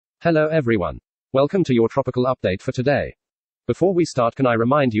Hello everyone. Welcome to your tropical update for today. Before we start, can I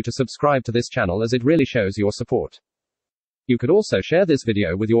remind you to subscribe to this channel as it really shows your support. You could also share this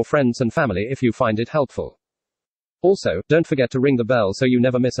video with your friends and family if you find it helpful. Also, don't forget to ring the bell so you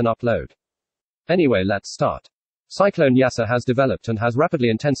never miss an upload. Anyway, let's start. Cyclone Yasa has developed and has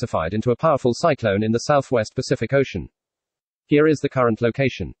rapidly intensified into a powerful cyclone in the southwest Pacific Ocean. Here is the current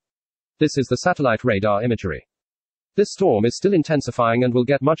location. This is the satellite radar imagery. This storm is still intensifying and will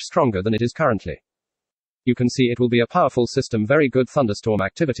get much stronger than it is currently. You can see it will be a powerful system, very good thunderstorm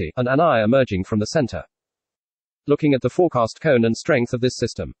activity, and an eye emerging from the center. Looking at the forecast cone and strength of this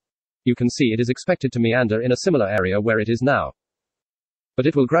system, you can see it is expected to meander in a similar area where it is now. But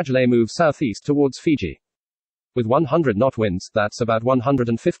it will gradually move southeast towards Fiji. With 100 knot winds, that's about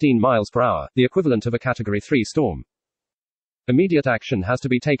 115 miles per hour, the equivalent of a Category 3 storm. Immediate action has to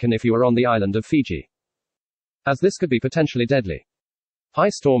be taken if you are on the island of Fiji, as this could be potentially deadly. High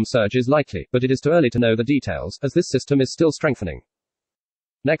storm surge is likely, but it is too early to know the details, as this system is still strengthening.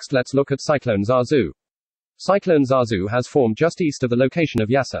 Next, let's look at Cyclone Zazu. Cyclone Zazu has formed just east of the location of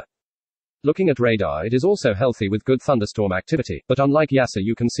Yasa. Looking at radar, it is also healthy with good thunderstorm activity, but unlike Yasa,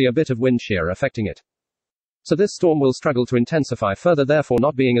 you can see a bit of wind shear affecting it. So this storm will struggle to intensify further, therefore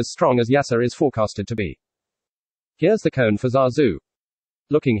not being as strong as Yasa is forecasted to be. Here's the cone for Zazu.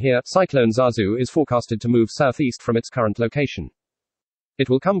 Looking here, Cyclone Zazu is forecasted to move southeast from its current location. It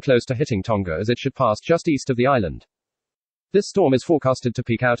will come close to hitting Tonga as it should pass just east of the island. This storm is forecasted to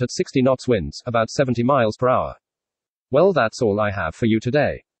peak out at 60 knots winds, about 70 miles per hour. Well, that's all I have for you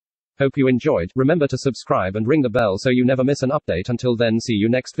today. Hope you enjoyed. Remember to subscribe and ring the bell so you never miss an update. Until then, see you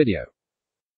next video.